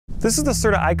This is the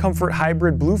Serta iComfort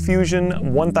Hybrid Blue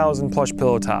Fusion 1000 Plush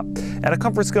Pillow Top. At a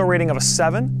comfort scale rating of a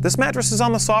 7, this mattress is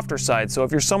on the softer side, so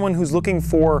if you're someone who's looking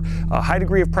for a high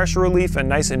degree of pressure relief and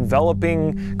nice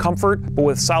enveloping comfort, but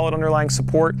with solid underlying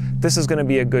support, this is going to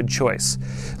be a good choice.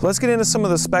 Let's get into some of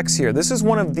the specs here. This is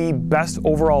one of the best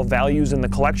overall values in the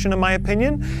collection, in my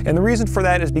opinion, and the reason for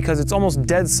that is because it's almost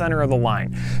dead center of the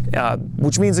line,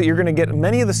 which means that you're going to get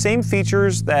many of the same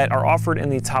features that are offered in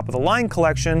the top of the line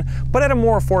collection, but at a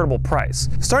more affordable price.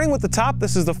 Starting with the top,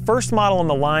 this is the first model in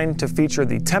the line to feature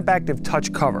the Temp Active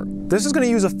Touch cover. This is going to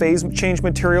use a phase change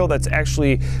material that's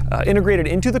actually integrated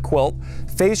into the quilt.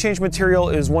 Phase change material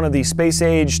is one of the space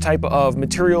age type of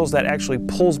materials that actually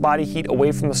pulls body heat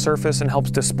away from the surface and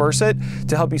helps disperse it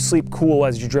to help you sleep cool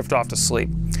as you drift off to sleep.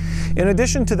 In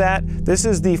addition to that, this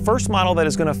is the first model that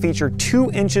is going to feature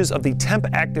 2 inches of the Temp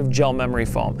Active Gel Memory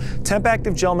Foam. Temp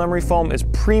Active Gel Memory Foam is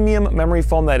premium memory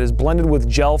foam that is blended with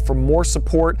gel for more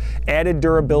support, added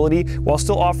durability, while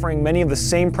still offering many of the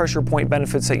same pressure point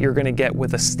benefits that you're going to get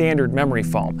with a standard memory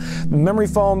foam. Memory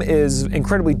foam is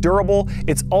incredibly durable.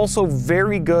 It's also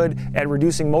very good at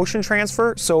reducing motion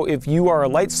transfer, so if you are a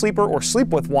light sleeper or sleep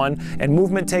with one and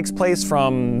movement takes place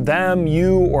from them,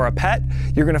 you, or a pet,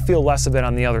 you're going to feel less of it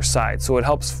on the other side. So it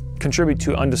helps contribute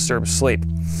to undisturbed sleep.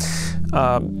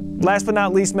 Last but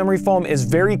not least, memory foam is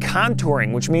very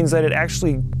contouring, which means that it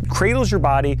actually cradles your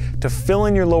body to fill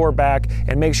in your lower back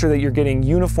and make sure that you're getting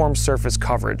uniform surface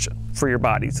coverage for your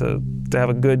body to have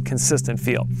a good, consistent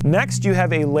feel. Next, you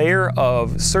have a layer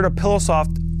of Serta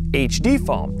PillowSoft HD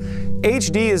foam.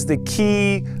 HD is the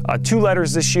key 2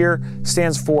 letters this year,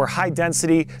 stands for high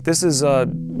density. This is a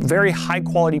very high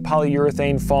quality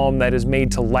polyurethane foam that is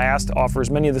made to last, offers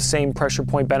many of the same pressure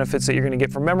point benefits that you're going to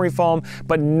get from memory foam,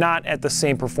 but not at the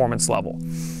same performance level.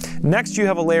 Next, you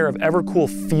have a layer of Evercool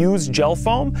Fuse Gel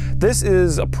Foam. This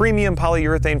is a premium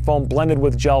polyurethane foam blended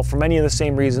with gel for many of the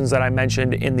same reasons that I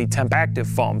mentioned in the Temp Active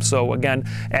foam. So again,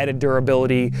 added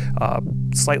durability,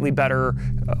 slightly better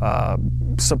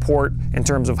support in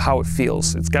terms of how it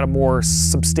feels. It's got a more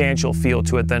substantial feel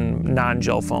to it than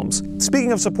non-gel foams.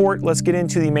 Speaking of support, let's get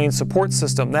into the main support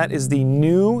system. That is the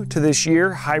new to this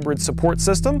year hybrid support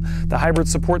system. The hybrid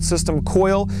support system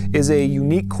coil is a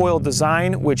unique coil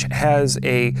design which has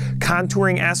a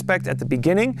contouring aspect at the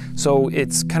beginning, so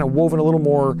it's kind of woven a little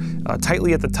more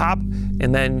tightly at the top,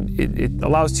 and then it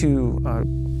allows to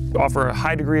offer a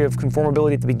high degree of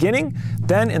conformability at the beginning.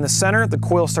 Then in the center, the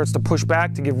coil starts to push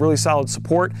back to give really solid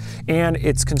support, and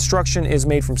its construction is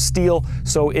made from steel,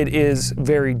 so it is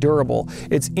very durable.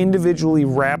 Its individually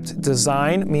wrapped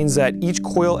design means that each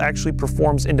coil actually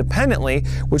performs independently,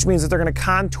 which means that they're going to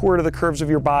contour to the curves of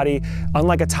your body,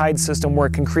 unlike a tied system where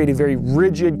it can create a very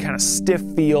rigid, kind of stiff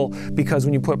feel, because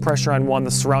when you put pressure on one,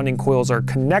 the surrounding coils are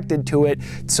connected to it,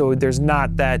 so there's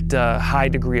not that high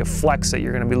degree of flex that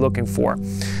you're going to be looking for.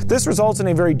 This results in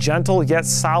a very gentle yet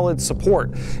solid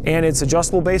support, and it's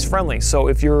adjustable base friendly. So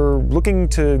if you're looking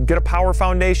to get a power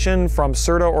foundation from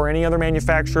Serta or any other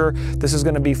manufacturer, this is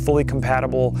going to be fully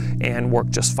compatible and work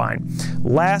just fine.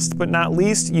 Last but not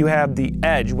least, you have the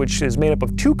Edge, which is made up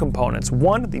of 2 components.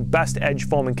 One, the Best Edge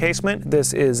foam encasement.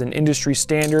 This is an industry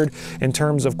standard in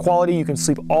terms of quality. You can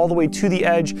sleep all the way to the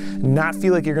edge, not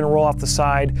feel like you're going to roll off the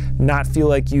side, not feel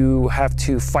like you have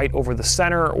to fight over the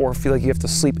center or feel like you have to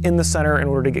sleep in the center in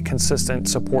order to get consistent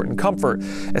support and comfort,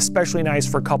 especially nice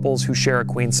for couples who share a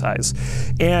queen size.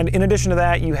 And in addition to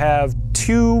that, you have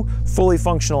 2 fully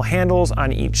functional handles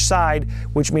on each side,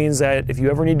 which means that if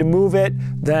you ever need to move it,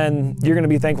 then you're going to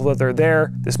be thankful that they're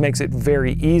there. This makes it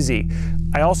very easy.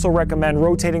 I also recommend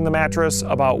rotating the mattress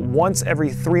about once every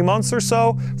 3 months or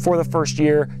so for the first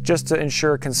year, just to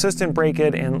ensure consistent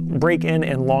break-in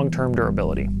and long-term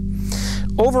durability.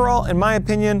 Overall, in my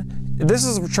opinion, this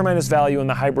is a tremendous value in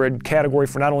the hybrid category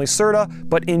for not only Serta,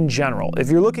 but in general.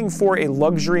 If you're looking for a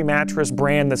luxury mattress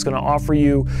brand that's going to offer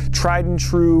you tried and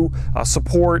true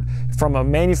support from a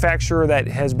manufacturer that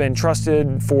has been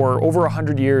trusted for over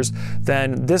 100 years,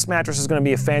 then this mattress is going to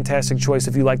be a fantastic choice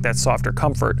if you like that softer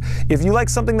comfort. If you like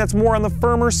something that's more on the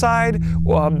firmer side,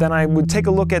 then I would take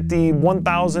a look at the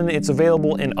 1000. It's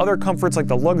available in other comforts like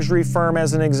the Luxury Firm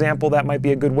as an example. That might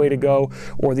be a good way to go,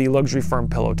 or the Luxury Firm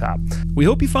Pillow Top. We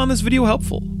hope you found this video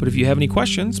helpful, but if you have any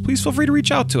questions, please feel free to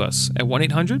reach out to us at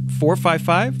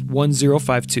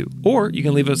 1-800-455-1052. Or you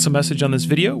can leave us a message on this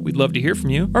video. We'd love to hear from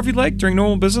you. Or if you'd like, during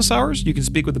normal business hours, you can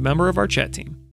speak with a member of our chat team.